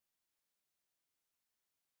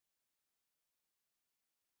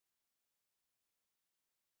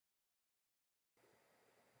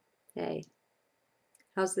Okay,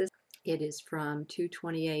 how's this? It is from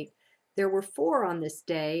 228. There were 4 on this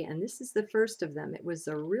day, and this is the first of them. It was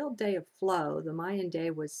a real day of flow. The Mayan day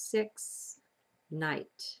was 6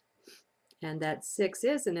 night, and that 6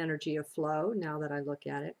 is an energy of flow now that I look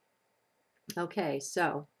at it. Okay,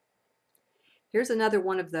 so here's another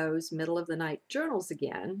one of those middle of the night journals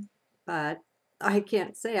again, but I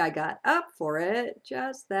can't say I got up for it,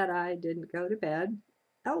 just that I didn't go to bed.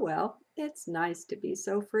 Oh well, it's nice to be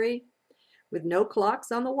so free, with no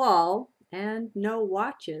clocks on the wall and no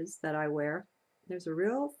watches that I wear. There's a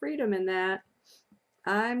real freedom in that.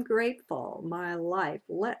 I'm grateful my life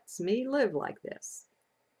lets me live like this.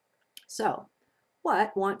 So,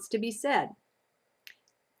 what wants to be said?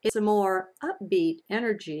 It's a more upbeat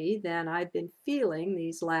energy than I've been feeling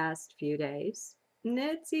these last few days. And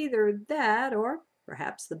it's either that or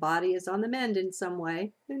perhaps the body is on the mend in some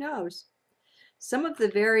way. Who knows? Some of the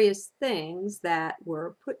various things that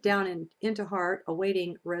were put down into heart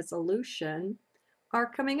awaiting resolution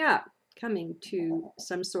are coming up, coming to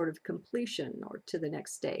some sort of completion or to the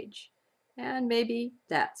next stage. And maybe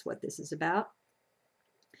that's what this is about.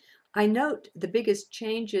 I note the biggest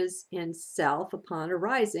changes in self upon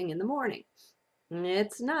arising in the morning.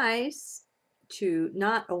 It's nice to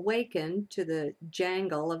not awaken to the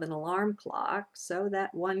jangle of an alarm clock so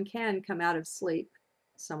that one can come out of sleep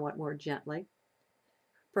somewhat more gently.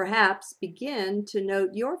 Perhaps begin to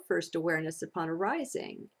note your first awareness upon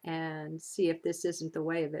arising and see if this isn't the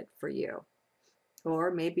way of it for you.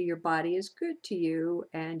 Or maybe your body is good to you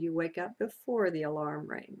and you wake up before the alarm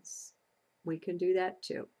rings. We can do that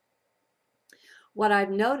too. What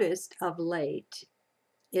I've noticed of late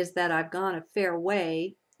is that I've gone a fair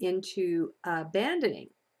way into abandoning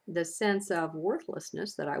the sense of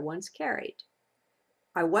worthlessness that I once carried.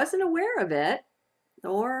 I wasn't aware of it,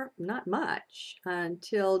 or not much,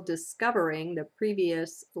 until discovering the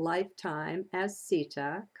previous lifetime as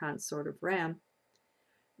Sita, consort of Ram.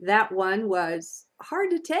 That one was hard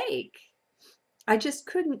to take. I just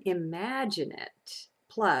couldn't imagine it.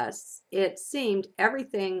 Plus, it seemed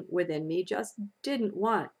everything within me just didn't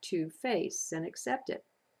want to face and accept it.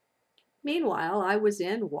 Meanwhile, I was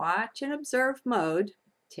in watch and observe mode,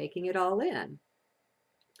 taking it all in.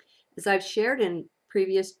 As I've shared in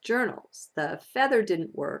previous journals, the feather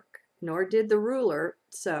didn't work, nor did the ruler,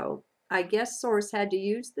 so I guess Source had to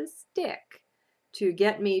use the stick to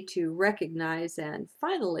get me to recognize and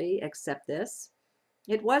finally accept this.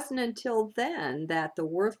 It wasn't until then that the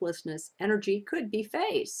worthlessness energy could be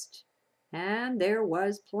faced, and there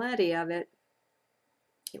was plenty of it.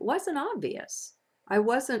 It wasn't obvious. I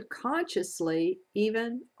wasn't consciously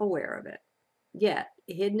even aware of it. Yet,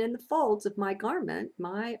 hidden in the folds of my garment,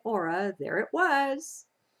 my aura, there it was.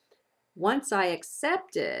 Once I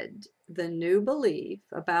accepted the new belief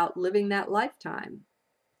about living that lifetime,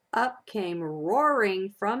 up came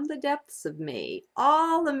roaring from the depths of me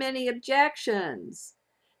all the many objections,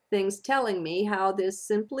 things telling me how this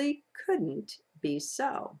simply couldn't be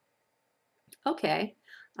so. Okay,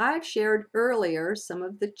 I've shared earlier some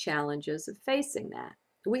of the challenges of facing that.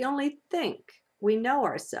 We only think we know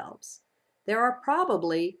ourselves. There are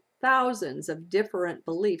probably thousands of different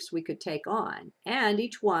beliefs we could take on, and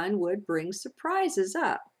each one would bring surprises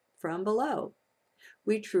up from below.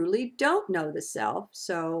 We truly don't know the self,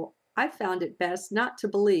 so I found it best not to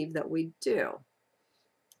believe that we do.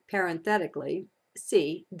 Parenthetically,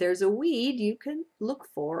 see, there's a weed you can look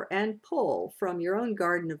for and pull from your own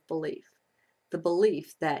garden of belief, the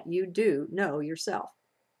belief that you do know yourself.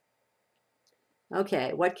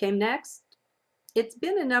 Okay, what came next? It's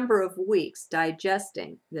been a number of weeks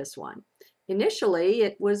digesting this one. Initially,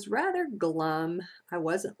 it was rather glum. I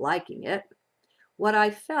wasn't liking it. What I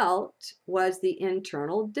felt was the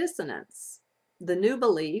internal dissonance, the new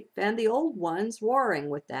belief and the old ones warring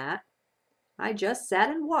with that. I just sat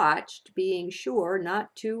and watched, being sure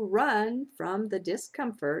not to run from the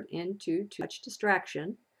discomfort into too much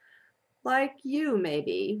distraction. Like you,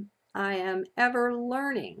 maybe, I am ever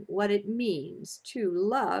learning what it means to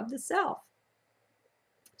love the self.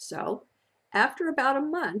 So, after about a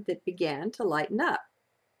month, it began to lighten up.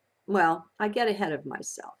 Well, I get ahead of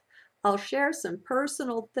myself. I'll share some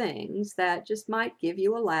personal things that just might give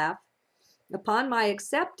you a laugh. Upon my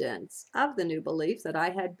acceptance of the new belief that I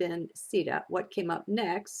had been Sita, what came up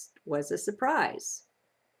next was a surprise.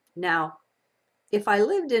 Now, if I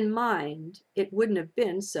lived in mind, it wouldn't have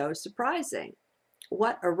been so surprising.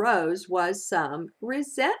 What arose was some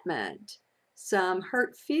resentment, some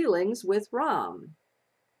hurt feelings with Ram,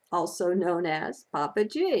 also known as Papa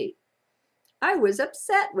G. I was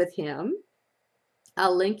upset with him.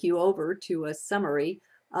 I'll link you over to a summary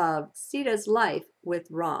of Sita's life with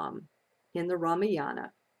Ram in the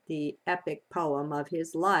Ramayana, the epic poem of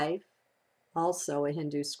his life, also a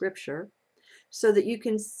Hindu scripture, so that you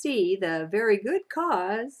can see the very good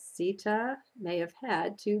cause Sita may have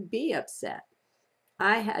had to be upset.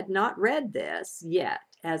 I had not read this yet,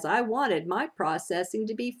 as I wanted my processing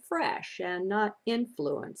to be fresh and not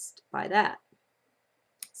influenced by that.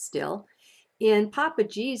 Still, in Papa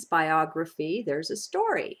G's biography, there's a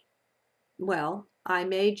story. Well, I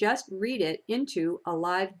may just read it into a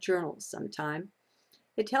live journal sometime.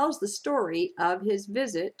 It tells the story of his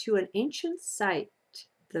visit to an ancient site,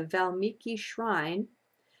 the Valmiki Shrine,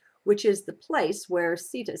 which is the place where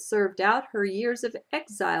Sita served out her years of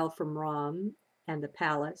exile from Ram and the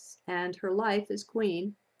palace and her life as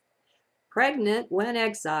queen. Pregnant when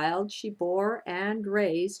exiled, she bore and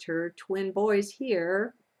raised her twin boys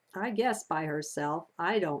here, I guess by herself.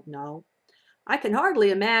 I don't know. I can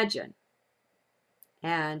hardly imagine.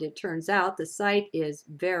 And it turns out the site is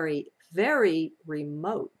very, very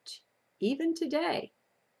remote, even today.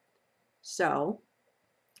 So,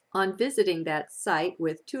 on visiting that site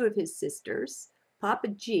with two of his sisters, Papa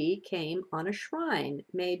G came on a shrine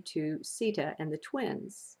made to Sita and the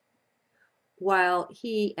twins. While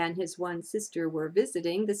he and his one sister were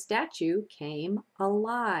visiting, the statue came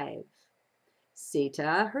alive.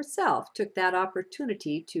 Sita herself took that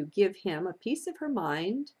opportunity to give him a piece of her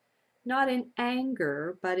mind, not in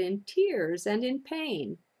anger, but in tears and in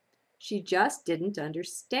pain. She just didn't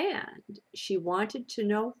understand. She wanted to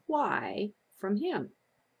know why from him.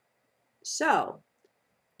 So,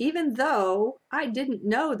 even though I didn't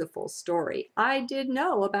know the full story, I did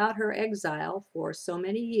know about her exile for so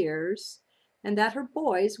many years and that her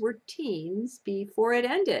boys were teens before it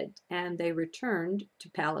ended and they returned to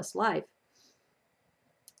palace life.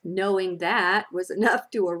 Knowing that was enough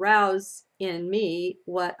to arouse in me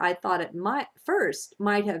what I thought at first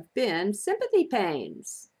might have been sympathy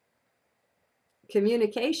pains.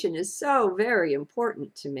 Communication is so very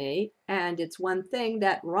important to me, and it's one thing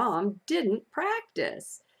that Ram didn't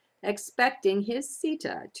practice, expecting his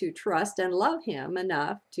Sita to trust and love him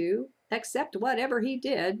enough to accept whatever he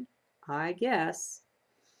did, I guess.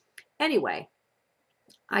 Anyway,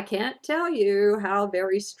 I can't tell you how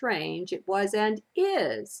very strange it was and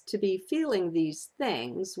is to be feeling these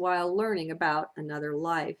things while learning about another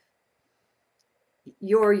life.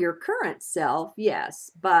 You're your current self,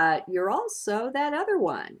 yes, but you're also that other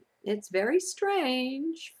one. It's very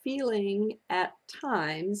strange feeling at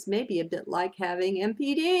times, maybe a bit like having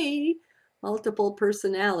MPD, multiple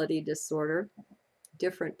personality disorder,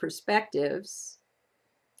 different perspectives.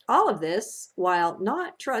 All of this while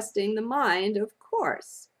not trusting the mind, of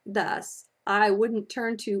course. Thus, I wouldn't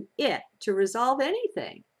turn to it to resolve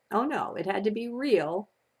anything. Oh no, it had to be real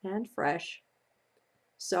and fresh.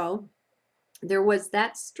 So, there was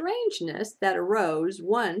that strangeness that arose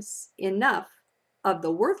once enough of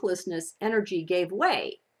the worthlessness energy gave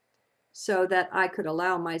way so that I could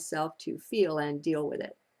allow myself to feel and deal with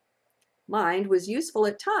it. Mind was useful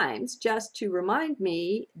at times just to remind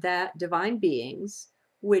me that divine beings,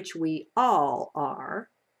 which we all are,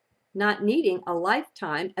 not needing a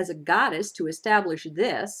lifetime as a goddess to establish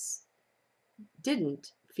this,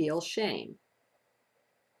 didn't feel shame.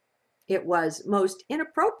 It was most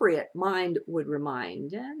inappropriate, mind would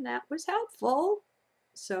remind, and that was helpful.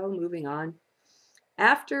 So moving on.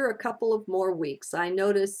 After a couple of more weeks, I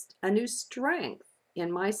noticed a new strength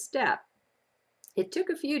in my step. It took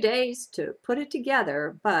a few days to put it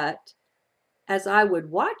together, but as I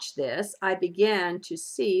would watch this, I began to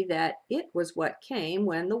see that it was what came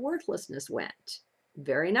when the worthlessness went.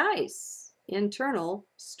 Very nice, internal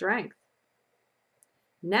strength.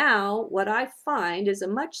 Now, what I find is a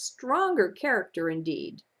much stronger character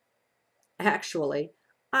indeed. Actually,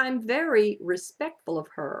 I'm very respectful of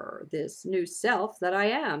her, this new self that I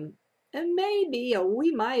am, and maybe a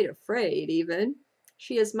wee mite afraid even.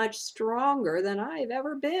 She is much stronger than I've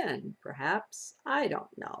ever been, perhaps. I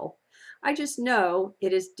don't know. I just know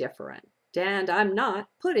it is different, and I'm not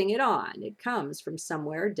putting it on. It comes from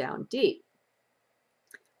somewhere down deep.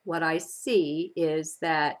 What I see is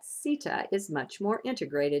that Sita is much more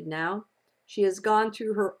integrated now. She has gone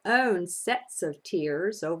through her own sets of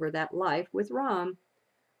tears over that life with Ram.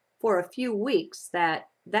 For a few weeks that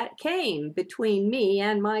came between me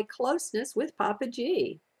and my closeness with Papa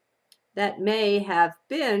G. That may have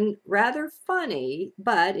been rather funny,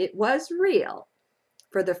 but it was real.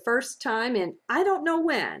 For the first time in I don't know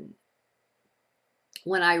when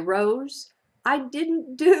I rose, I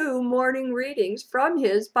didn't do morning readings from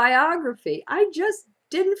his biography. I just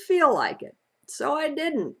didn't feel like it. So I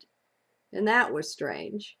didn't. And that was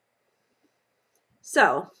strange.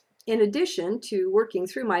 So, in addition to working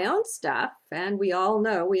through my own stuff, and we all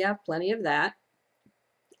know we have plenty of that,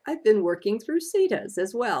 I've been working through Siddhas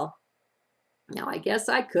as well. Now, I guess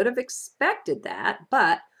I could have expected that,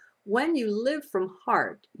 but when you live from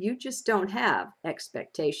heart, you just don't have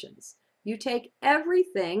expectations. You take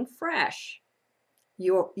everything fresh.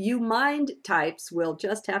 You mind types will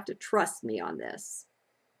just have to trust me on this.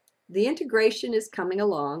 The integration is coming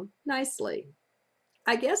along nicely.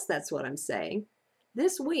 I guess that's what I'm saying.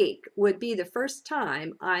 This week would be the first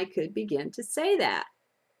time I could begin to say that.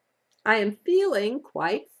 I am feeling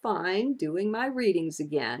quite fine doing my readings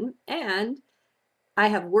again, and I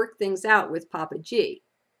have worked things out with Papa G.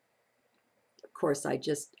 Of course, I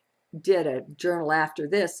just did a journal after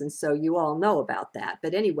this, and so you all know about that.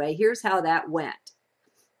 But anyway, here's how that went.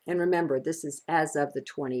 And remember, this is as of the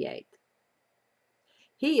 28th.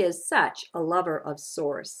 He is such a lover of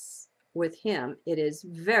Source. With him, it is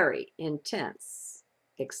very intense,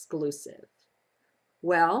 exclusive.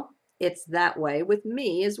 Well, it's that way with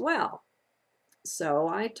me as well. So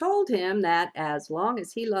I told him that as long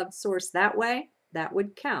as he loved Source that way, that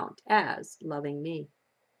would count as loving me.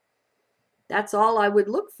 That's all I would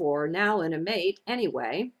look for now in a mate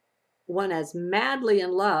anyway, one as madly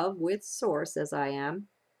in love with Source as I am.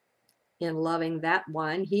 In loving that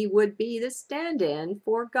one, he would be the stand-in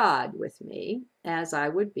for God with me, as I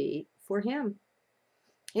would be for him.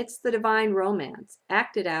 It's the divine romance,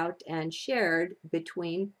 acted out and shared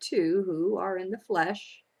between two who are in the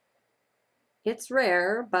flesh. It's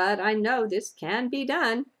rare, but I know this can be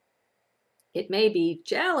done. It may be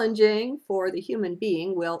challenging, for the human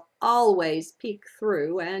being will always peek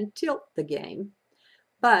through and tilt the game,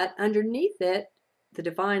 but underneath it, the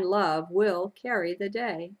divine love will carry the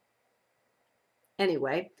day.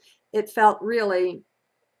 Anyway, it felt really,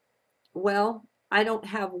 well, I don't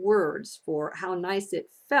have words for how nice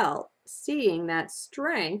it felt seeing that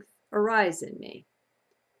strength arise in me,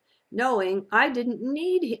 knowing I didn't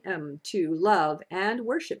need him to love and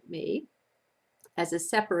worship me as a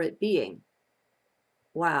separate being.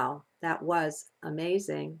 Wow, that was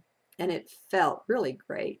amazing. And it felt really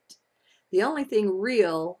great. The only thing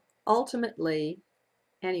real, ultimately,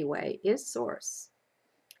 anyway, is Source.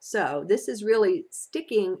 So this is really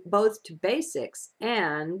sticking both to basics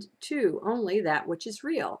and to only that which is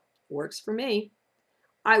real. Works for me.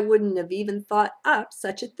 I wouldn't have even thought up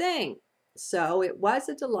such a thing. So it was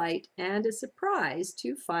a delight and a surprise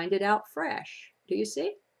to find it out fresh. Do you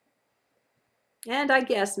see? And I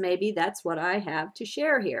guess maybe that's what I have to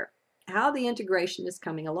share here, how the integration is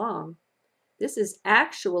coming along. This is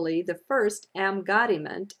actually the first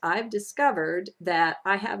embodiment I've discovered that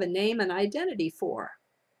I have a name and identity for.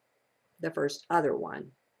 The first other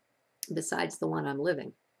one, besides the one I'm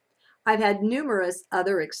living. I've had numerous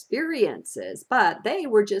other experiences, but they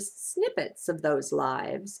were just snippets of those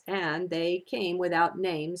lives, and they came without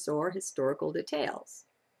names or historical details.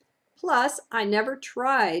 Plus, I never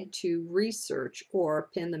tried to research or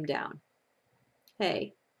pin them down.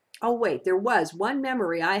 Hey, oh wait, there was one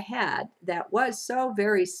memory I had that was so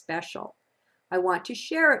very special. I want to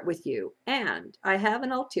share it with you, and I have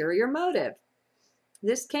an ulterior motive.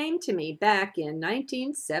 This came to me back in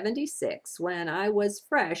 1976 when I was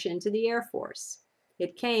fresh into the Air Force.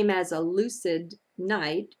 It came as a lucid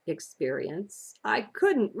night experience. I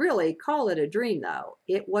couldn't really call it a dream, though.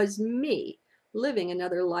 It was me living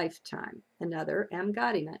another lifetime, another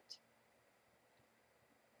embodiment.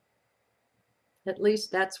 At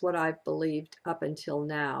least that's what I've believed up until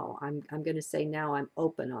now. I'm going to say now I'm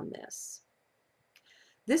open on this.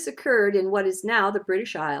 This occurred in what is now the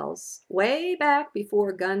British Isles, way back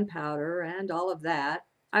before gunpowder and all of that.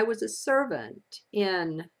 I was a servant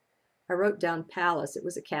in, I wrote down palace, it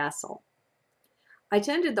was a castle. I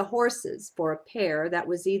tended the horses for a pair that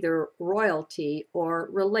was either royalty or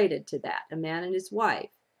related to that, a man and his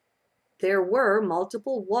wife. There were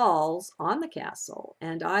multiple walls on the castle,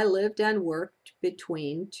 and I lived and worked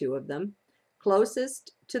between two of them,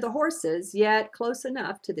 closest to the horses, yet close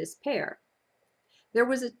enough to this pair. This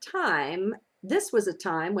was a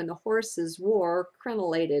time when the horses wore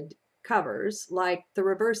crenellated covers, like the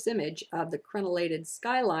reverse image of the crenellated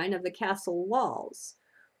skyline of the castle walls,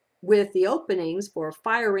 with the openings for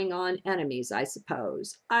firing on enemies, I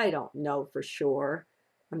suppose. I don't know for sure.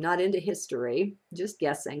 I'm not into history, just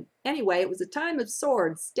guessing. Anyway, it was a time of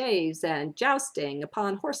swords, staves, and jousting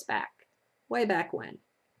upon horseback, way back when.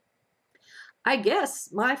 I guess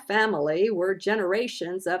my family were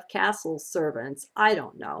generations of castle servants. I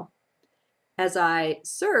don't know. As I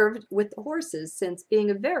served with the horses since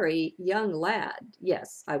being a very young lad,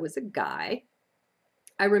 yes, I was a guy,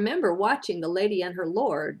 I remember watching the lady and her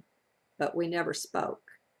lord, but we never spoke.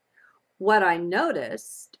 What I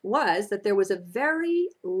noticed was that there was a very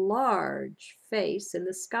large face in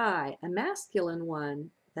the sky, a masculine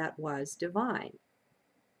one, that was divine.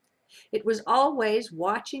 It was always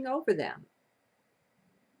watching over them.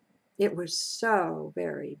 It was so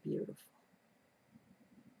very beautiful.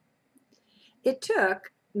 It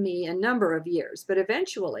took me a number of years, but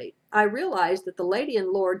eventually I realized that the lady and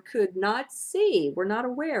Lord could not see, were not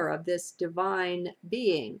aware of this divine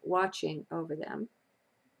being watching over them.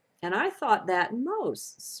 And I thought that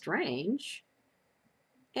most strange.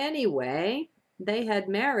 Anyway, they had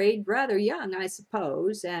married rather young, I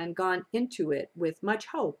suppose, and gone into it with much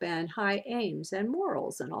hope and high aims and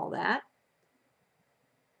morals and all that.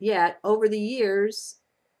 Yet, over the years,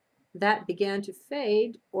 that began to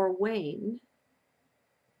fade or wane.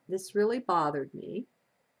 This really bothered me.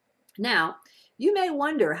 Now, you may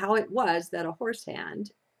wonder how it was that a horse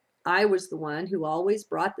hand, I was the one who always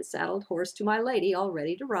brought the saddled horse to my lady all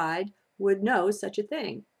ready to ride, would know such a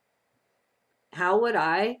thing. How would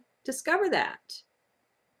I discover that?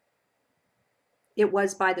 It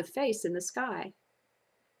was by the face in the sky.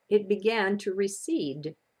 It began to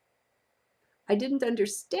recede. I didn't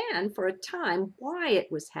understand for a time why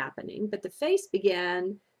it was happening, but the face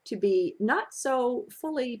began to be not so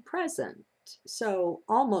fully present, so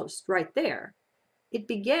almost right there. It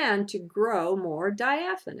began to grow more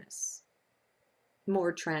diaphanous,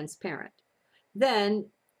 more transparent. Then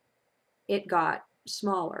it got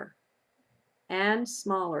smaller and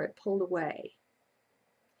smaller. It pulled away.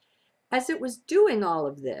 As it was doing all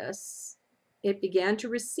of this, it began to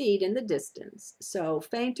recede in the distance. So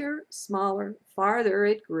fainter, smaller, farther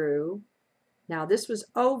it grew. Now this was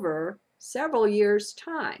over several years'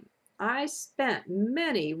 time. I spent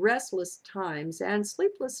many restless times and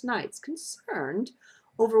sleepless nights concerned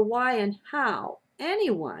over why and how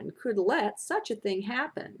anyone could let such a thing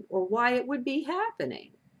happen, or why it would be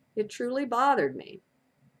happening. It truly bothered me.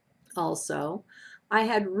 Also, I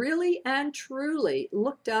had really and truly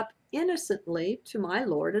looked up innocently to my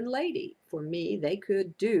lord and lady. For me, they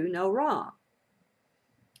could do no wrong.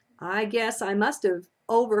 I guess I must have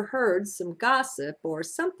overheard some gossip or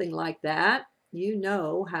something like that. You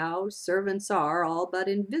know how servants are, all but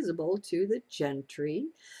invisible to the gentry.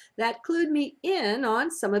 That clued me in on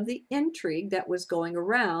some of the intrigue that was going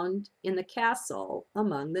around in the castle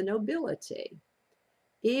among the nobility.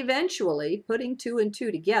 Eventually, putting two and two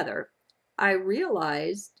together, I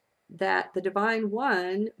realized that the Divine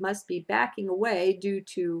One must be backing away due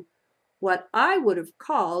to what I would have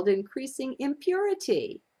called increasing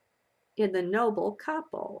impurity in the noble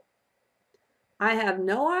couple. I have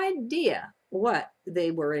no idea what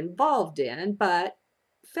they were involved in, but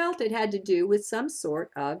felt it had to do with some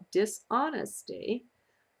sort of dishonesty.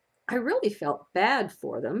 I really felt bad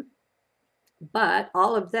for them. But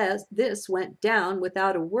all of this went down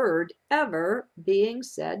without a word ever being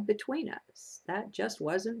said between us. That just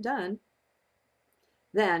wasn't done.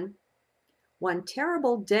 Then, one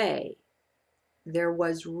terrible day, there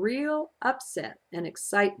was real upset and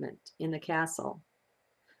excitement in the castle.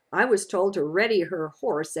 I was told to ready her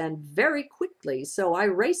horse, and very quickly, so I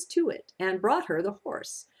raced to it and brought her the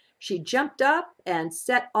horse. She jumped up and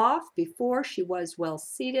set off before she was well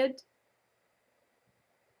seated.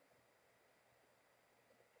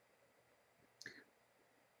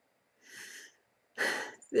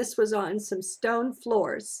 This was on some stone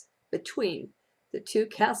floors between the two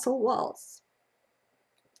castle walls.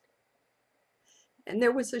 And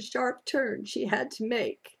there was a sharp turn she had to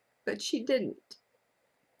make, but she didn't.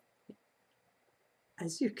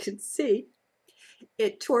 As you can see,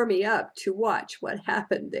 it tore me up to watch what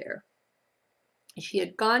happened there. She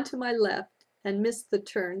had gone to my left and missed the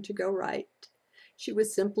turn to go right. She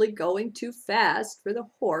was simply going too fast for the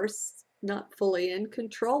horse, not fully in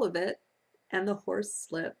control of it, and the horse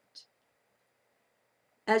slipped.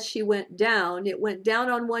 As she went down, it went down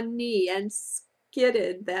on one knee and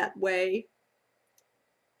skidded that way,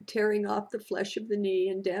 tearing off the flesh of the knee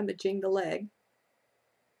and damaging the leg.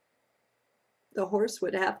 The horse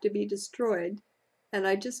would have to be destroyed, and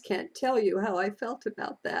I just can't tell you how I felt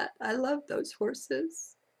about that. I loved those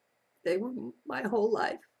horses. They were my whole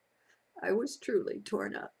life. I was truly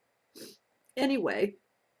torn up. Anyway,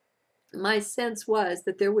 my sense was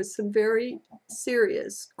that there was some very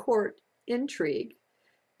serious court intrigue,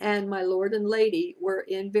 and my lord and lady were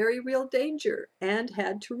in very real danger and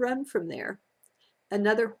had to run from there.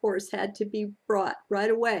 Another horse had to be brought right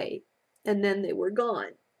away, and then they were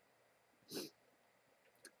gone.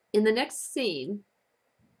 In the next scene,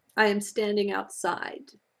 I am standing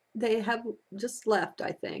outside. They have just left,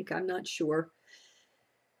 I think. I'm not sure.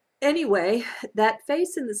 Anyway, that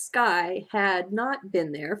face in the sky had not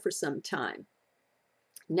been there for some time.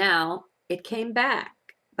 Now it came back,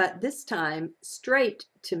 but this time straight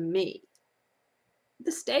to me.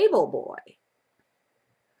 The stable boy.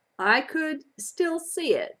 I could still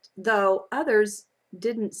see it, though others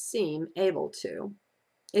didn't seem able to.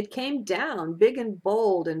 It came down big and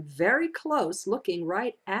bold and very close, looking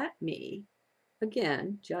right at me.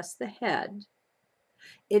 Again, just the head.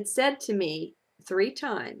 It said to me 3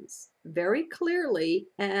 times, very clearly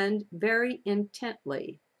and very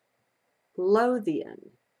intently,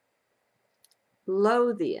 Lothian,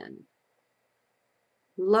 Lothian,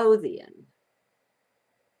 Lothian.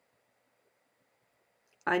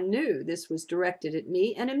 I knew this was directed at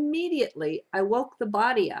me, and immediately I woke the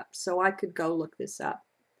body up so I could go look this up.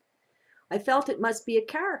 I felt it must be a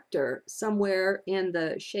character somewhere in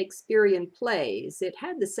the Shakespearean plays. It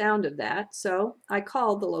had the sound of that, so I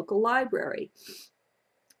called the local library.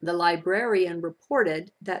 The librarian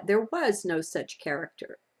reported that there was no such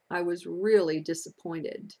character. I was really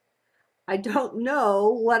disappointed. I don't know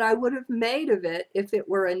what I would have made of it if it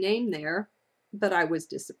were a name there, but I was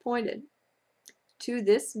disappointed. To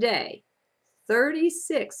this day,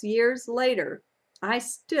 36 years later, I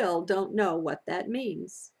still don't know what that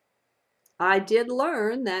means. I did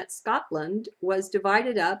learn that Scotland was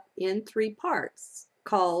divided up in 3 parts,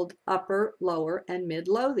 called Upper, Lower, and Mid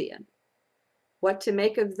Lothian. What to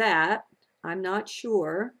make of that, I'm not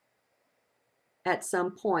sure. At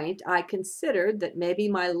some point, I considered that maybe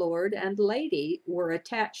my lord and lady were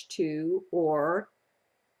attached to or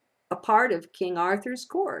a part of King Arthur's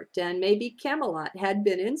court, and maybe Camelot had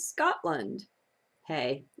been in Scotland.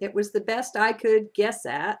 Hey, it was the best I could guess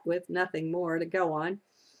at with nothing more to go on.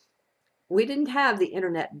 We didn't have the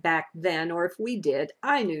internet back then, or if we did,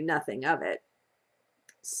 I knew nothing of it.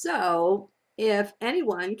 So if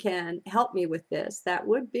anyone can help me with this, that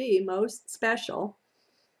would be most special.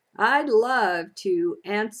 I'd love to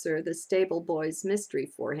answer the stable boy's mystery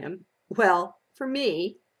for him. Well, for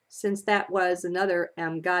me, since that was another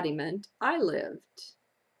embodiment I lived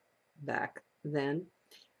back then.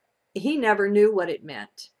 He never knew what it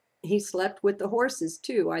meant. He slept with the horses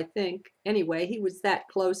too, I think. Anyway, he was that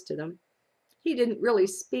close to them. He didn't really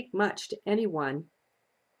speak much to anyone.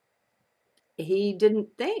 He didn't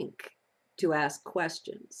think to ask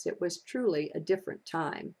questions. It was truly a different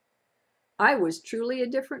time. I was truly a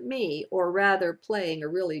different me, or rather playing a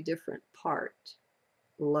really different part.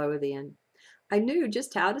 Lothian. I knew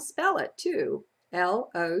just how to spell it too. Lothian.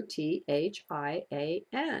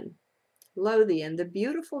 Lothian, the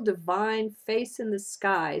beautiful divine face in the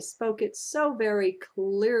sky, spoke it so very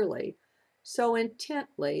clearly, so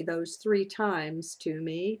intently those 3 times to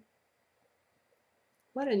me.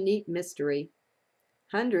 What a neat mystery.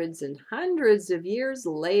 Hundreds and hundreds of years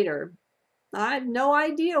later, I've no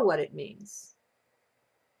idea what it means.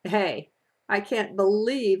 Hey, I can't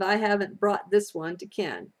believe I haven't brought this one to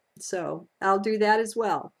Ken, so I'll do that as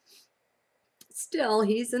well. Still,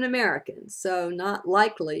 he's an American, so not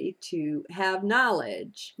likely to have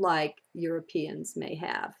knowledge like Europeans may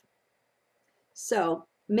have. So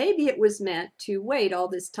maybe it was meant to wait all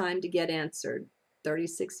this time to get answered.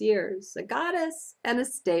 36 years, a goddess and a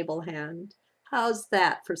stable hand. How's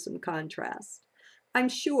that for some contrast? I'm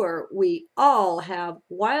sure we all have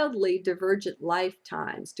wildly divergent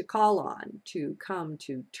lifetimes to call on to come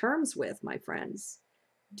to terms with, my friends.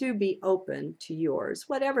 Do be open to yours,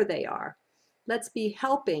 whatever they are. Let's be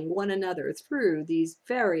helping one another through these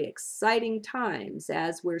very exciting times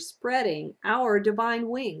as we're spreading our divine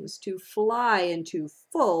wings to fly into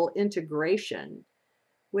full integration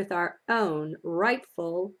with our own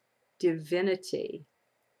rightful divinity.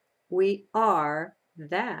 We are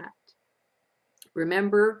that.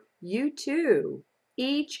 Remember, you too,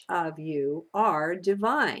 each of you are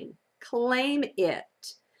divine. Claim it.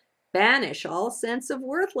 Banish all sense of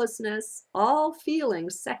worthlessness, all feeling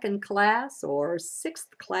second class or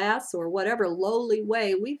 6th class or whatever lowly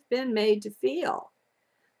way we've been made to feel.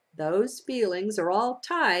 Those feelings are all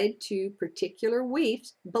tied to particular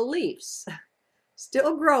beliefs,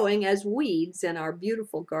 still growing as weeds in our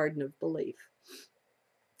beautiful garden of belief.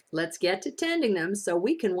 Let's get to tending them so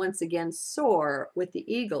we can once again soar with the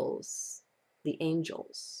eagles, the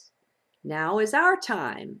angels. Now is our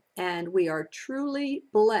time, and we are truly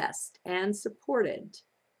blessed and supported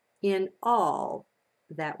in all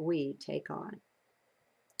that we take on.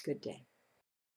 Good day.